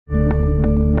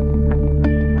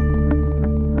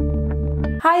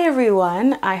Hi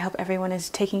everyone, I hope everyone is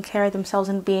taking care of themselves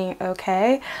and being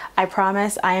okay. I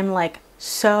promise I am like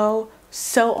so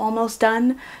almost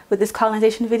done with this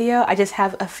colonization video. I just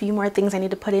have a few more things I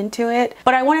need to put into it.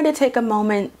 But I wanted to take a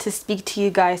moment to speak to you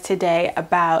guys today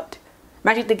about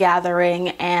Magic the Gathering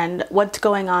and what's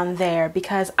going on there,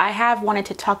 because I have wanted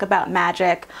to talk about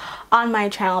Magic on my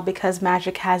channel because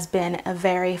Magic has been a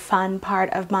very fun part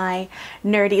of my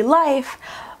nerdy life,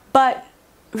 but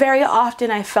very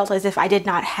often I felt as if I did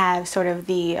not have sort of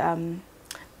the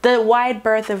wide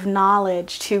berth of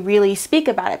knowledge to really speak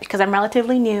about it because I'm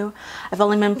relatively new. I've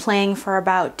only been playing for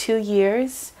about 2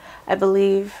 years, I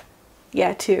believe.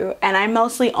 Yeah, 2. And I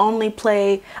I only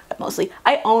play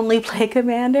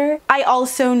Commander. I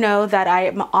also know that I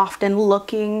am often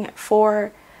looking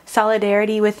for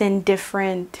solidarity within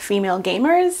different female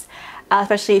gamers,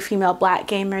 especially female black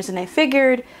gamers, and I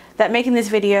figured that making this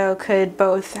video could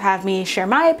both have me share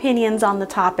my opinions on the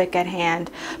topic at hand,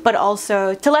 but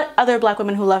also to let other black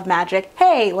women who love Magic,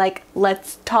 hey, like,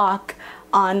 let's talk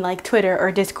on like Twitter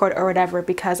or Discord or whatever,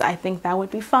 because I think that would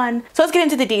be fun. So let's get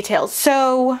into the details.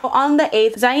 So on the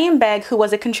 8th, Zaim Beg, who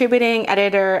was a contributing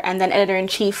editor and then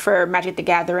editor-in-chief for Magic the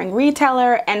Gathering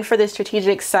Retailer and for the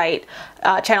strategic site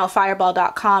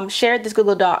channelfireball.com, shared this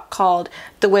Google Doc called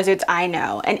The Wizards I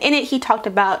Know. And in it he talked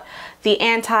about the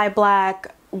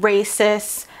anti-black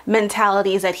racist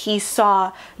mentalities that he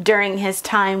saw during his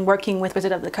time working with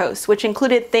Wizard of the Coast, which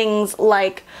included things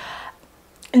like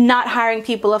not hiring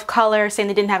people of color, saying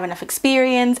they didn't have enough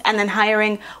experience, and then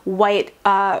hiring white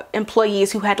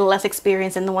employees who had less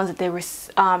experience than the ones that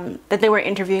they were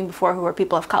interviewing before, who were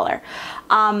people of color.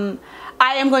 I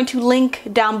am going to link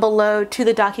down below to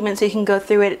the document so you can go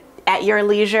through it at your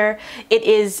leisure. It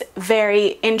is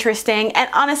very interesting and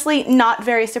honestly not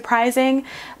very surprising.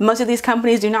 Most of these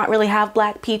companies do not really have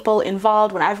black people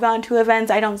involved. When I've gone to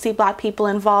events, I don't see black people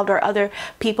involved or other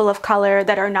people of color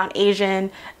that are not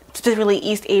Asian, specifically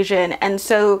East Asian, and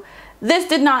so this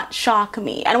did not shock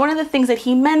me. And one of the things that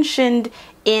he mentioned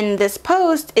in this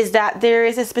post is that there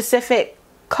is a specific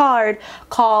card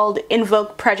called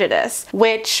Invoke Prejudice,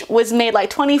 which was made like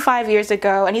 25 years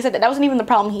ago, and he said that wasn't even the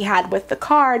problem he had with the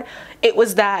card. It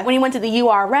was that when he went to the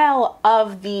URL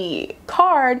of the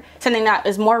card, something that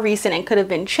is more recent and could have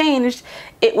been changed,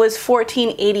 it was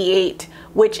 1488,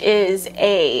 which is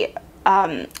a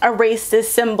racist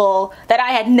symbol that I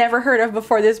had never heard of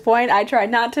before this point. I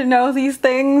tried not to know these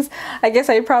things. I guess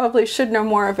I probably should know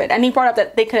more of it. And he brought up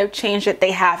that they could have changed it, they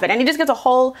haven't. And he just gives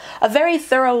a very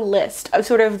thorough list of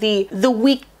sort of the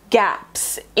weak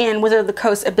gaps in Wizard of the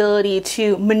Coast's ability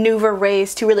to maneuver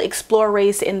race, to really explore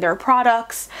race in their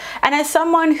products. And as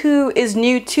someone who is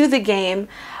new to the game,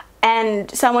 and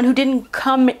someone who didn't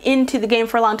come into the game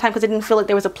for a long time because I didn't feel like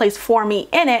there was a place for me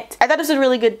in it, I thought this was a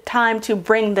really good time to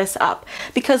bring this up,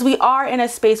 because we are in a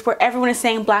space where everyone is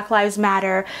saying Black Lives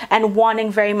Matter and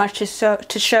wanting very much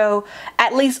to show,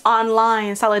 at least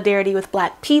online, solidarity with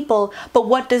black people. But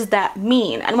what does that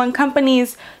mean? And when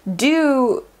companies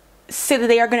do say that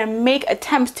they are going to make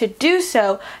attempts to do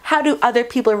so, how do other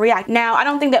people react? Now, I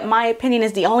don't think that my opinion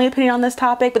is the only opinion on this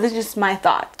topic, but this is just my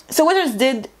thought. So Wizards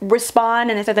did respond,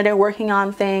 and they said that they're working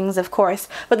on things, of course,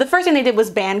 but the first thing they did was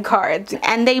ban cards,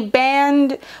 and they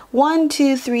banned 1,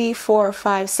 2, 3, 4,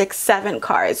 5, 6, 7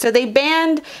 cards. So they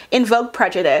banned Invoke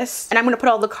Prejudice, and I'm going to put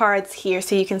all the cards here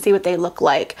so you can see what they look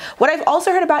like. What I've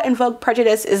also heard about Invoke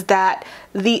Prejudice is that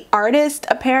the artist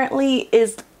apparently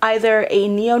is either a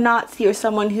neo-Nazi or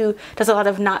someone who does a lot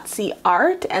of Nazi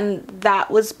art, and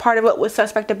that was part of what was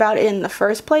suspect about it in the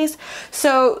first place.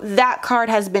 So that card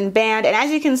has been banned, and as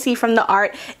you can see from the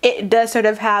art, it does sort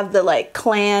of have the like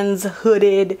Klan's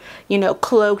hooded, you know,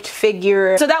 cloaked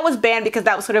figure. So that was banned because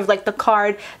that was sort of like the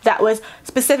card that was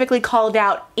specifically called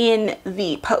out in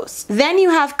the post. Then you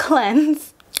have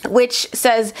Cleanse, which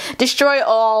says destroy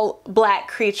all black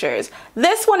creatures.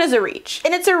 This one is a reach,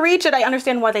 and it's a reach that I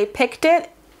understand why they picked it.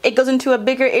 It goes into a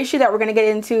bigger issue that we're going to get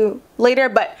into later,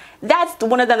 but that's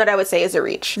one of them that I would say is a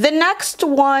reach. The next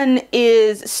one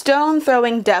is Stone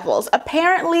Throwing Devils.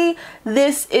 Apparently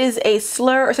this is a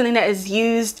slur or something that is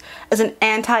used as an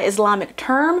anti-Islamic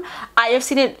term. I have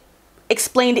seen it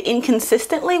explained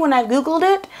inconsistently when I've Googled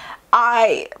it.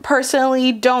 I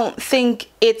personally don't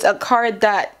think it's a card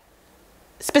that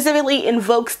specifically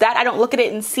invokes that. I don't look at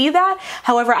it and see that.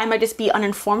 However, I might just be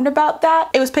uninformed about that.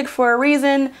 It was picked for a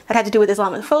reason that had to do with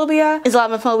Islamophobia.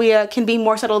 Islamophobia can be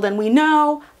more subtle than we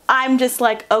know. I'm just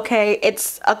like, okay,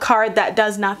 it's a card that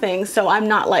does nothing, so I'm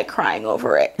not like crying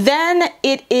over it. Then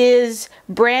it is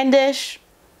Brandish.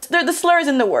 The slur is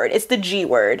in the word. It's the G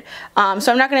word.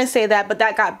 So I'm not going to say that, but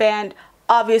that got banned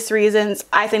obvious reasons.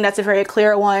 I think that's a very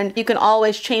clear one. You can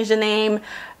always change the name,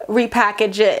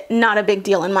 repackage it, not a big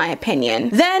deal in my opinion.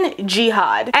 Then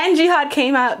Jihad. And Jihad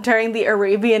came out during the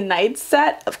Arabian Nights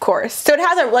set, of course. So it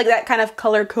has a, like, that kind of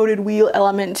color-coded wheel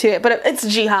element to it, but it's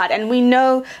Jihad, and we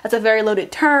know that's a very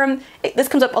loaded term. This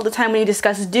comes up all the time when you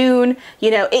discuss Dune.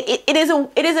 You know, it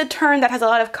is a term that has a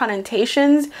lot of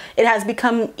connotations. It has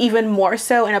become even more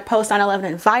so in a post-9/11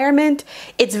 environment.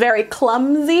 It's very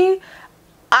clumsy.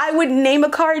 I would name a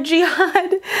card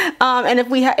Jihad, and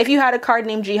if you had a card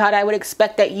named Jihad, I would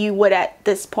expect that you would at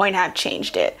this point have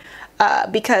changed it,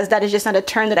 because that is just not a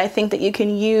term that I think that you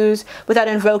can use without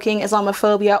invoking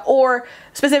Islamophobia or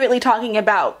specifically talking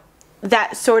about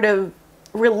that sort of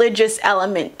religious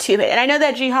element to it. And I know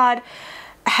that Jihad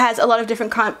has a lot of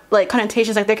different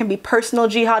connotations. Like, there can be personal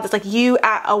jihad, it's like you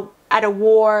at a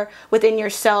war within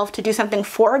yourself to do something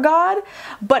for God,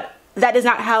 but that is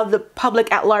not how the public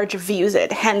at large views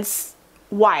it, hence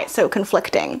why it's so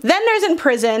conflicting. Then there's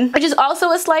Imprison, which is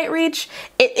also a slight reach.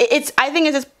 I think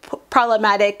it's just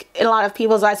problematic in a lot of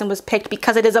people's eyes and was picked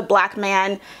because it is a black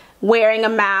man wearing a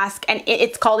mask, and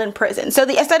it's called Imprison. So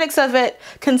the aesthetics of it,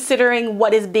 considering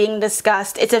what is being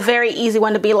discussed, it's a very easy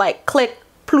one to be like, click,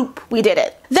 ploop, we did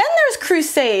it. Then there's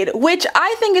Crusade, which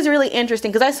I think is really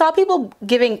interesting because I saw people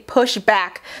giving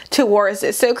pushback towards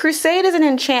this. So Crusade is an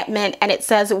enchantment, and it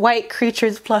says white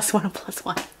creatures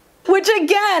 +1/+1. Which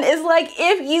again is like,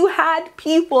 if you had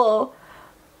people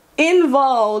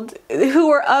involved who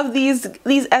were of these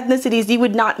ethnicities, you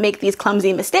would not make these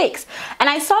clumsy mistakes. And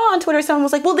I saw on Twitter someone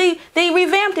was like, well, they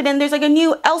revamped it and there's like a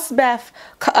new Elspeth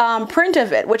print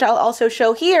of it, which I'll also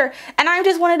show here. And I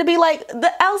just wanted to be like,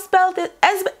 the Elspeth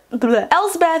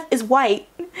is white,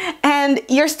 and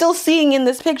you're still seeing in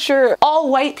this picture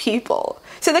all white people.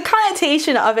 So the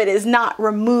connotation of it is not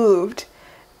removed,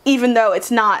 even though it's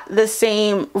not the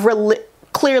same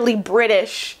clearly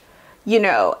British, you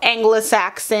know,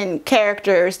 Anglo-Saxon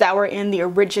characters that were in the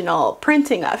original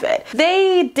printing of it.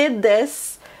 They did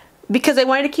this because they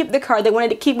wanted to keep the card, they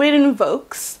wanted to keep what it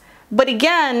invokes. But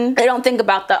again, they don't think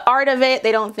about the art of it,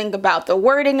 they don't think about the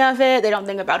wording of it, they don't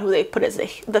think about who they put as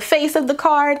the face of the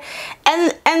card.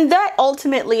 And that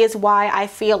ultimately is why I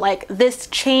feel like this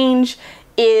change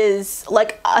is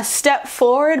like a step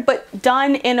forward, but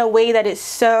done in a way that is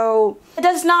so, it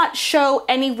does not show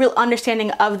any real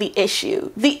understanding of the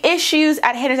issue. The issues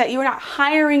at hand is that you're not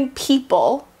hiring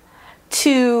people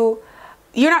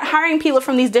you're not hiring people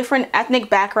from these different ethnic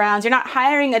backgrounds. You're not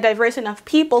hiring a diverse enough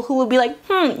people who will be like,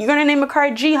 you're gonna name a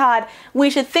card Jihad, we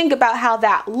should think about how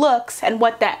that looks and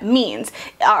what that means.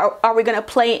 Are we gonna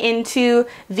play into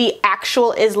the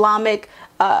actual Islamic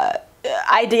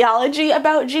ideology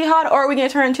about jihad, or are we going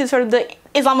to turn into sort of the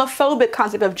Islamophobic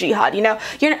concept of jihad? You know,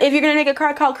 if you're going to make a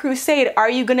card called Crusade, are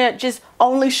you going to just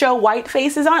only show white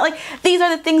faces on it? Like, these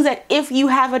are the things that if you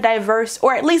have a diverse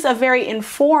or at least a very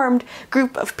informed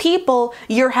group of people,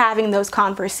 you're having those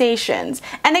conversations.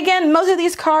 And again, most of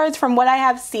these cards, from what I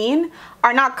have seen,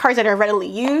 are not cards that are readily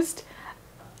used.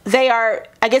 They are,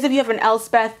 I guess if you have an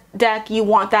Elspeth deck, you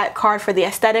want that card for the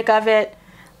aesthetic of it,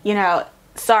 you know.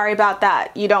 Sorry about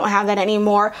that, you don't have that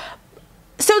anymore.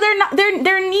 So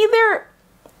they're neither,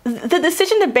 the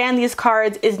decision to ban these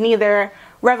cards is neither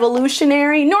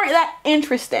revolutionary nor that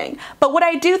interesting. But what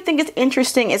I do think is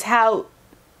interesting is how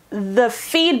the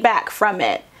feedback from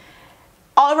it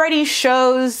already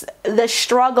shows the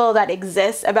struggle that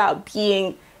exists about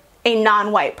being a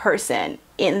non-white person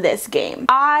in this game.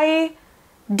 I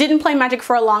didn't play Magic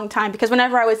for a long time because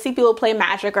whenever I would see people play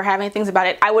Magic or having things about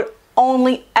it, I would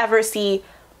only ever see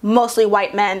mostly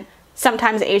white men,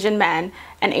 sometimes Asian men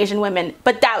and Asian women,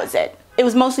 but that was it. It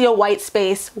was mostly a white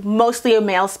space, mostly a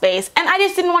male space, and I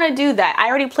just didn't want to do that. I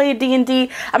already played D&D.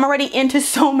 I'm already into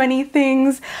so many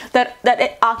things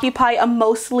that occupy a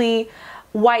mostly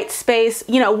white space.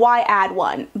 You know, why add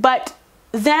one? But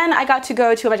then I got to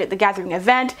go to a Magic the Gathering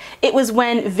event. It was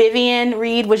when Vivian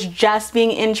Reed was just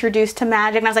being introduced to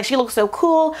Magic, and I was like, she looks so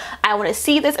cool, I want to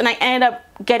see this. And I ended up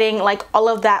getting like all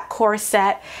of that core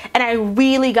set, and I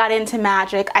really got into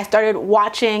Magic. I started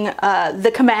watching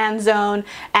the Command Zone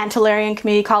and Tolarian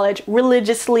Community College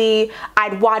religiously.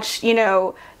 I'd watch, you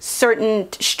know, certain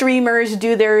streamers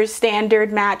do their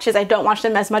standard matches. I don't watch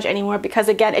them as much anymore because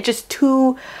again, it's just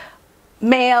too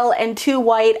male and too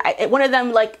white. One of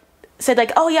them like said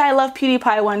like, oh yeah, I love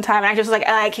PewDiePie one time, and I just was like,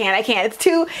 I can't,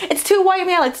 it's too white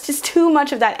male, it's just too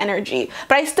much of that energy.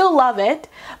 But I still love it,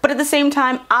 but at the same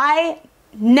time, I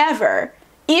never,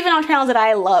 even on channels that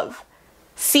I love,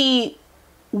 see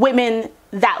women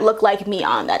that look like me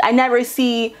on that. I never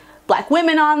see black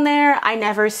women on there. I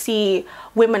never see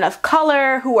women of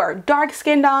color who are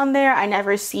dark-skinned on there. I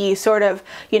never see sort of,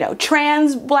 you know,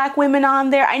 trans black women on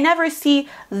there. I never see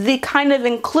the kind of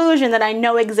inclusion that I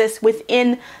know exists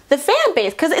within the fan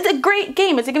base, because it's a great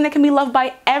game. It's a game that can be loved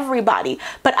by everybody,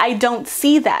 but I don't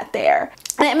see that there.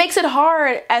 And it makes it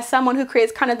hard as someone who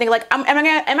creates kind of thing like, am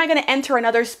I gonna enter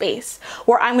another space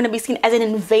where I'm gonna be seen as an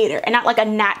invader and not like a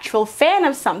natural fan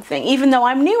of something, even though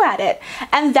I'm new at it?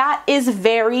 And that is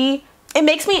it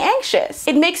makes me anxious.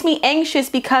 It makes me anxious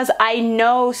because I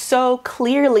know so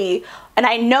clearly and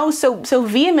I know so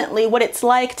vehemently what it's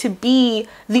like to be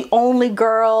the only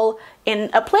girl in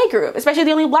a play group, especially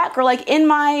the only black girl. Like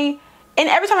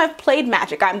every time I've played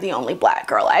Magic, I'm the only black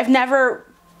girl. I've never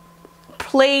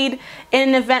played in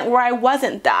an event where I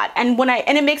wasn't that, and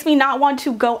it makes me not want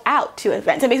to go out to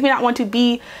events. It makes me not want to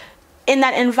be in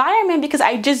that environment because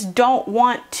I just don't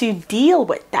want to deal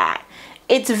with that.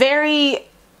 It's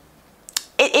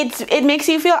it makes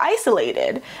you feel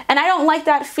isolated, and I don't like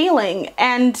that feeling.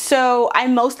 And so I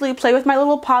mostly play with my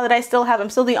little pod that I still have. I'm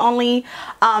still the only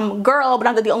girl, but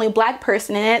I'm the only black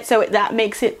person in it, so that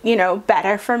makes it, you know,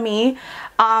 better for me.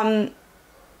 But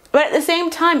at the same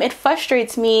time, it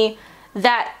frustrates me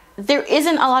that there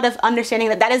isn't a lot of understanding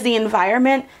that that is the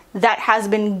environment that has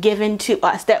been given to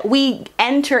us, that we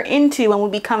enter into when we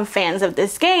become fans of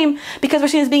this game, because we're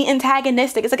seen as being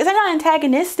antagonistic. It's like, is that not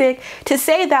antagonistic to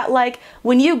say that, like,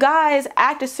 when you guys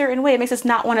act a certain way, it makes us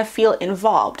not want to feel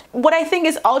involved? What I think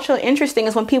is ultra interesting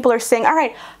is when people are saying, all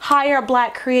right, hire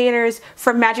black creators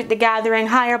for Magic the Gathering,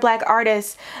 hire black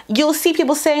artists. You'll see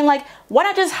people saying, like, why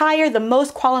not just hire the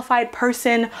most qualified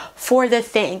person for the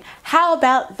thing? How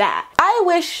about that? I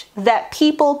wish that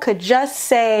people could just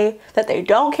say that they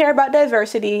don't care about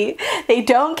diversity, they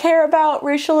don't care about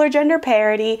racial or gender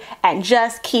parity, and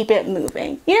just keep it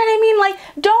moving. You know what I mean? Like,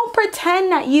 don't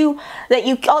pretend that you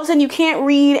all of a sudden you can't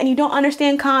read and you don't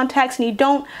understand context and you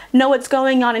don't know what's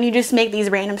going on and you just make these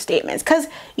random statements. Because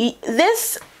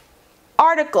this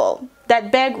article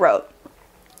that Beg wrote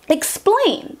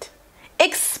explained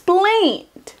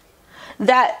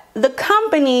that the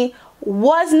company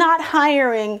was not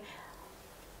hiring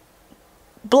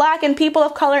black and people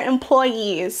of color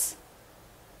employees,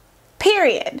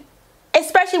 period,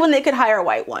 especially when they could hire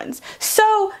white ones.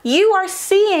 So you are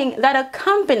seeing that a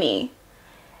company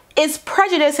is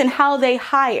prejudiced in how they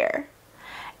hire,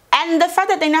 and the fact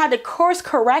that they know how to course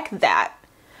correct that,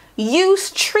 you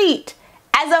treat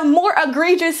as a more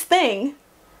egregious thing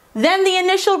than the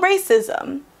initial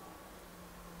racism.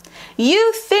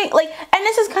 You think, like, and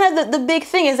this is kind of the big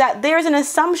thing, is that there's an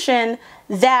assumption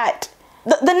that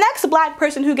the next black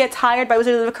person who gets hired by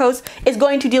Wizards of the Coast is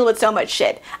going to deal with so much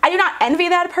shit. I do not envy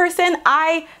that person.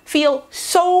 I feel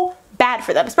so bad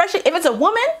for them, especially if it's a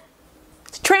woman,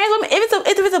 trans woman.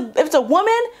 If it's a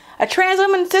woman, a trans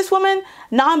woman, cis woman,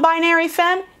 non-binary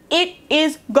femme, it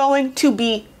is going to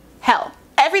be hell.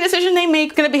 Every decision they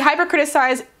make is going to be hyper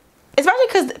criticized, especially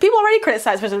because people already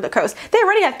criticize Wizards of the Coast. They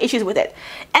already have issues with it.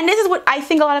 And this is what I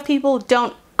think a lot of people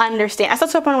don't understand. I saw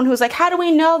someone who was like, how do we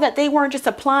know that they weren't just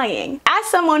applying? As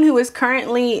someone who is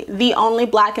currently the only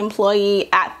black employee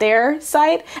at their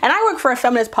site, and I work for a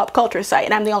feminist pop culture site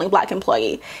and I'm the only black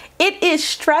employee, it is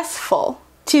stressful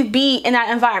to be in that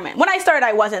environment. When I started,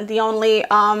 I wasn't the only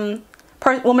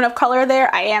woman of color there.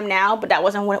 I am now, but that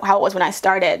wasn't how it was when I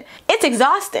started. It's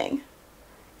exhausting.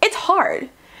 It's hard.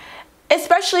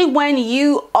 Especially when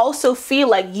you also feel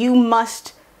like you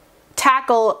must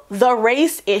tackle the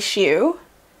race issue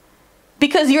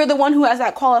because you're the one who has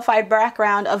that qualified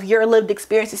background of your lived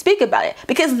experience to speak about it.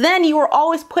 Because then you were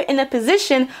always put in a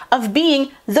position of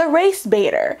being the race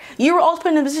baiter. You were always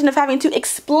put in a position of having to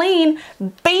explain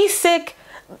basic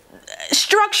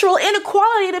structural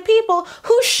inequality to people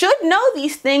who should know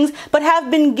these things but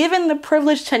have been given the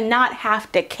privilege to not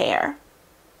have to care.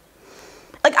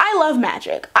 Like, I love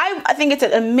Magic. I think it's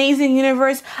an amazing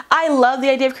universe. I love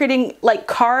the idea of creating, like,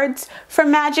 cards for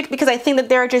Magic because I think that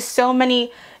there are just so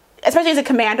many, especially as a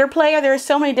commander player, there are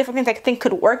so many different things I think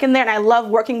could work in there, and I love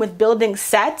working with building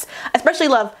sets. I especially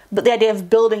love the idea of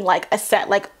building, like, a set,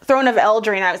 like Throne of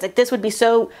Eldraine. I was like, this would be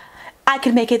so, I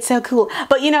could make it so cool.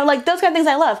 But, you know, like, those kind of things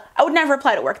I love. I would never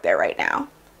apply to work there right now.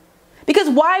 Because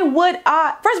why would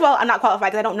I, first of all, I'm not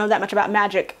qualified because I don't know that much about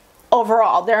Magic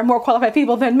overall. There are more qualified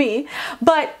people than me.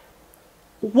 But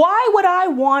why would I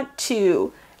want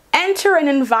to enter an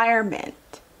environment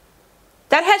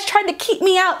that has tried to keep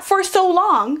me out for so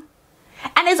long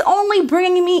and is only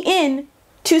bringing me in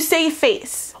to save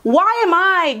face? Why am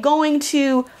I going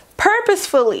to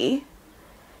purposefully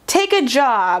take a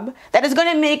job that is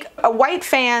going to make white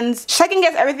fans second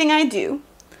guess everything I do,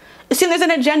 assume there's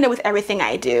an agenda with everything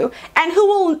I do, and who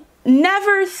will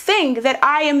never think that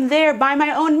I am there by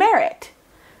my own merit.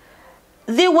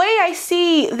 The way I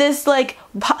see this, like,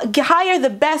 hire the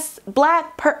best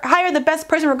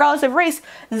person regardless of race,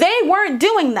 they weren't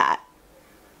doing that.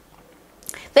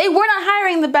 They were not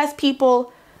hiring the best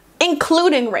people,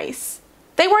 including race.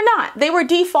 They were not. They were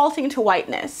defaulting to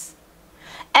whiteness.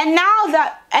 And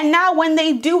now when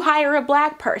they do hire a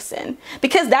black person,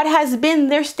 because that has been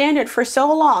their standard for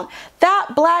so long,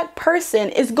 that black person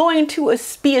is going to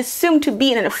be assumed to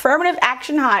be an affirmative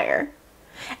action hire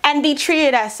and be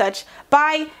treated as such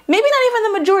by maybe not even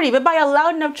the majority, but by a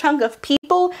loud enough chunk of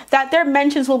people that their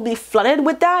mentions will be flooded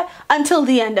with that until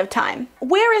the end of time.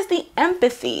 Where is the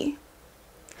empathy?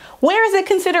 Where is the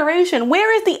consideration?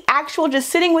 Where is the actual just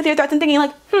sitting with your thoughts and thinking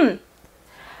like,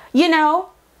 you know,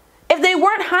 if they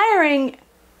weren't hiring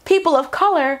people of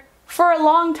color for a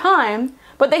long time,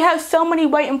 but they have so many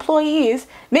white employees,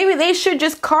 maybe they should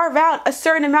just carve out a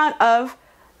certain amount of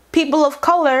people of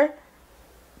color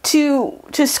to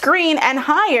screen and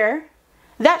hire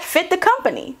that fit the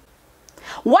company.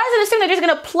 Why is it assumed that they're just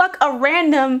gonna pluck a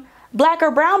random black or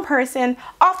brown person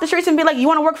off the streets and be like, you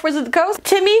want to work for Wizards of the Coast?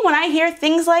 To me, when I hear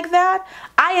things like that,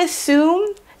 I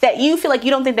assume that you feel like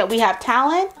you don't think that we have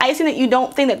talent. I assume that you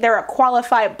don't think that there are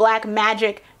qualified black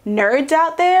magic nerds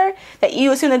out there, that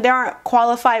you assume that there aren't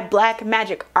qualified black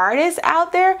magic artists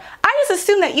out there. I just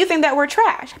assume that you think that we're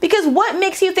trash. Because what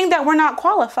makes you think that we're not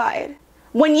qualified?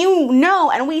 When you know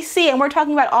and we see, and we're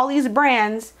talking about all these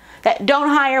brands that don't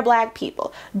hire black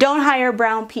people, don't hire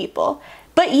brown people,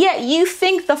 but yet you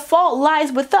think the fault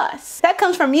lies with us. That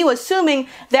comes from you assuming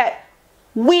that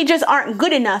we just aren't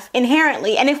good enough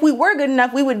inherently, and if we were good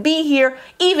enough, we would be here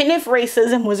even if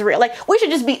racism was real. Like, we should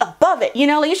just be above it, you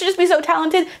know? Like, you should just be so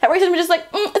talented that racism is just like,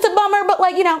 it's a bummer, but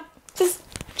like, you know, just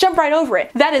jump right over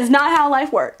it. That is not how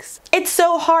life works. It's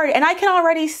so hard, and I'm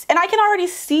already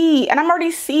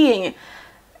seeing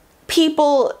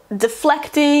people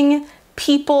deflecting,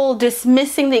 people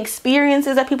dismissing the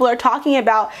experiences that people are talking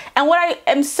about. And what I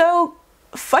am so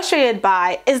frustrated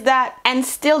by is that, and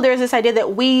still there's this idea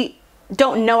that we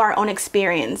don't know our own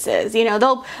experiences. You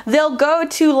know, they'll go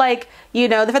to, like, you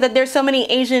know, the fact that there's so many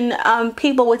Asian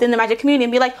people within the magic community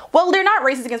and be like, well, they're not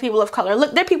racist against people of color.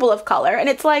 Look, they're people of color. And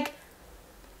it's like,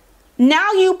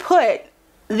 now you put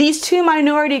these two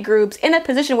minority groups in a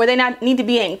position where they not need to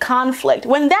be in conflict,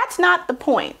 when that's not the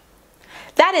point.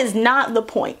 That is not the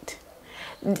point.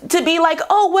 To be like,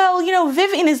 oh, well, you know,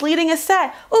 Vivian is leading a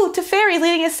set. Oh, Teferi is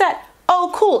leading a set.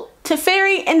 Oh, cool.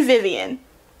 Teferi and Vivian.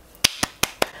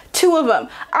 Two of them.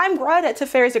 I'm glad that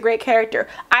Teferi is a great character.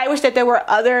 I wish that there were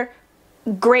other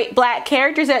great black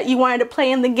characters that you wanted to play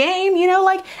in the game. You know,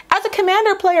 like, as a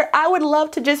commander player, I would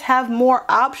love to just have more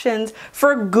options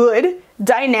for good,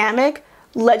 dynamic,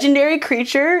 legendary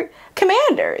creature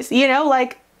commanders. You know,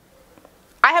 like,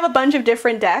 I have a bunch of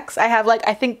different decks. I have, like,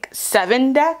 I think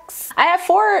 7 decks. I have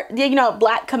 4, you know,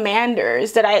 black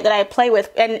commanders that I play with,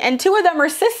 and 2 of them are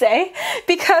Sisay,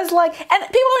 because, like, and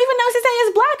people don't even know Sisay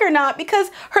is black or not,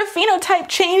 because her phenotype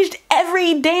changed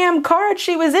every damn card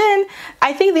she was in.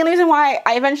 I think the only reason why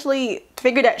I eventually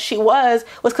figured that she was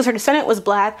because her descendant was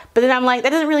black, but then I'm like,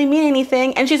 that doesn't really mean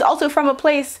anything. And she's also from a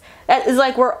place that is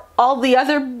like where all the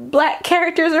other black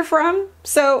characters are from,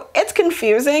 so it's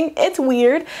confusing, it's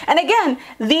weird. And again,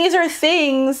 these are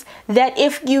things that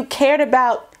if you cared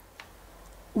about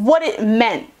what it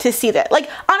meant to see that, like,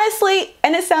 honestly,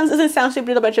 and it doesn't sound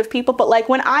stupid to a bunch of people, but like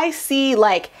when I see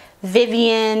like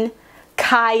Vivian,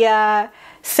 Kaya,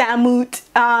 Samut,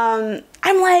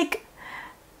 I'm like,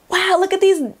 wow, look at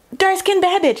these dark-skinned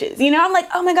bad bitches. You know, I'm like,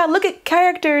 oh my god, look at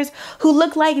characters who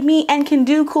look like me and can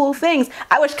do cool things.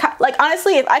 I wish, like,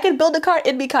 honestly, if I could build a card,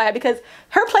 it'd be Kaya, because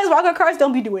her Planeswalker cards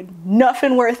don't be doing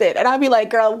nothing worth it. And I'd be like,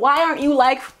 girl, why aren't you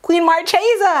like Queen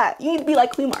Marchesa? You need to be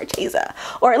like Queen Marchesa.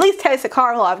 Or at least Tessa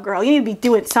Karlov, girl. You need to be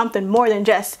doing something more than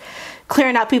just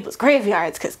clearing out people's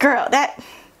graveyards, because, girl,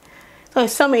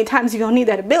 there's so many times you're gonna need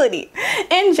that ability.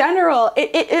 In general,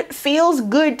 it feels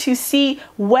good to see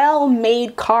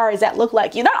well-made cards that look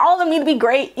like you. Not all of them need to be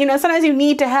great. You know, sometimes you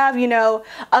need to have, you know,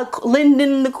 a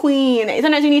Lyndon the Queen.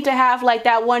 Sometimes you need to have like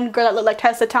that one girl that looked like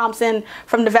Tessa Thompson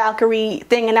from the Valkyrie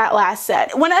thing in that last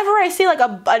set. Whenever I see like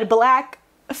a black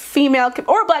female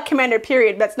or a black commander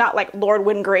period that's not like Lord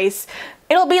Windgrace,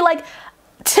 it'll be like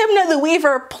Timna the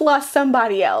Weaver plus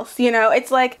somebody else. You know, it's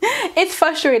like, it's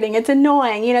frustrating, it's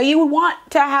annoying. You know, you want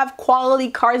to have quality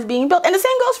cards being built, and the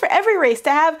same goes for every race, to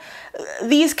have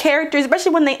these characters,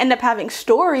 especially when they end up having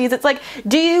stories. It's like,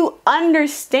 do you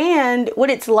understand what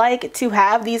it's like to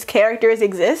have these characters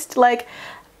exist? Like,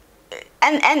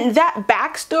 and that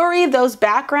backstory, those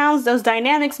backgrounds, those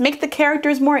dynamics make the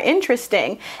characters more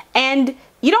interesting. And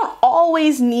you don't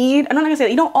always need, I'm not gonna say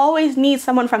that, you don't always need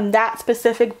someone from that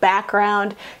specific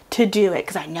background to do it.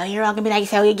 Because I know you're all gonna be like,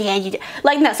 so again,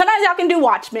 like, no, sometimes y'all can do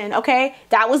Watchmen, okay?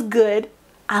 That was good.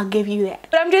 I'll give you that.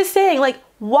 But I'm just saying, like,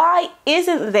 why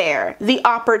isn't there the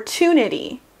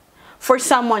opportunity for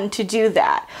someone to do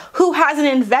that, who has an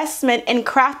investment in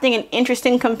crafting an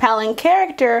interesting, compelling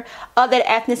character of that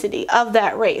ethnicity, of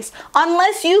that race?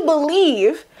 Unless you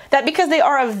believe that because they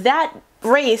are of that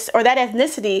race or that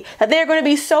ethnicity, that they're going to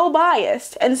be so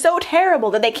biased and so terrible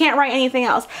that they can't write anything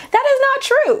else. That is not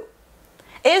true.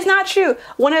 It is not true.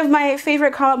 One of my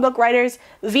favorite comic book writers,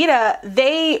 Vita,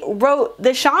 they wrote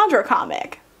the Chandra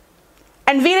comic.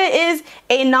 And Vita is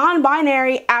a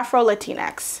non-binary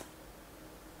Afro-Latinx.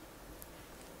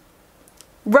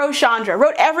 Wrote Chandra,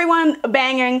 wrote everyone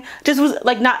banging, just was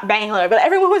like not banging, but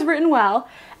everyone was written well.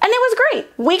 And it was great.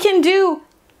 We can do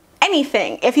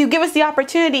anything if you give us the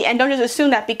opportunity, and don't just assume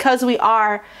that because we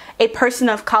are a person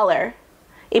of color,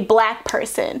 a black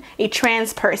person, a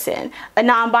trans person, a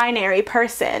non-binary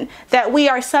person, that we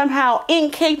are somehow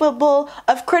incapable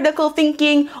of critical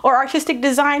thinking or artistic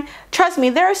design. Trust me,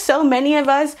 there are so many of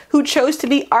us who chose to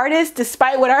be artists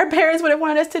despite what our parents would have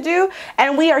wanted us to do,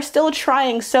 and we are still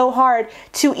trying so hard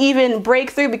to even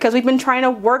break through because we've been trying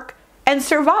to work and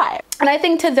survive. And I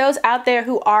think to those out there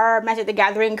who are Magic the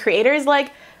Gathering creators,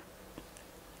 like,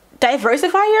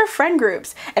 diversify your friend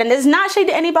groups. And it's not shade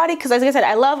to anybody, because as I said,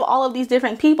 I love all of these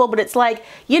different people, but it's like,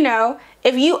 you know,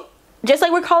 if you, just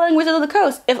like we're calling Wizards of the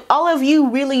Coast, if all of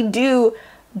you really do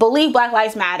believe Black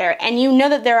Lives Matter, and you know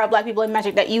that there are Black people in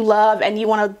Magic that you love and you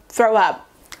want to throw up,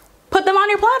 put them on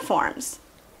your platforms.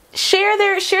 Share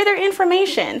their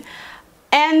information,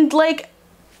 and like,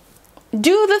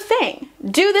 do the thing.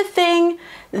 Do the thing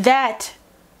that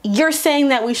you're saying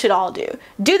that we should all do.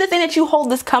 Do the thing that you hold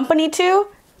this company to.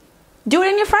 Do it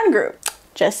in your friend group.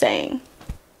 Just saying.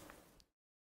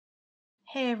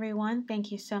 Hey everyone,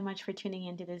 thank you so much for tuning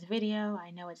into this video. I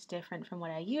know it's different from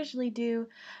what I usually do,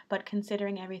 but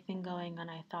considering everything going on,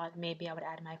 I thought maybe I would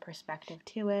add my perspective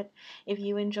to it. If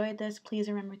you enjoyed this, please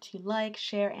remember to like,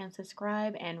 share, and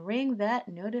subscribe, and ring that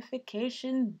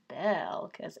notification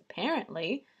bell, because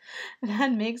apparently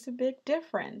that makes a big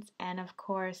difference. And of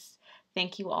course,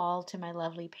 thank you all to my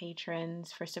lovely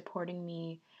patrons for supporting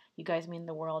me. You guys mean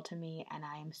the world to me, and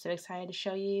I am so excited to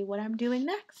show you what I'm doing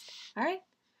next. All right,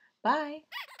 bye.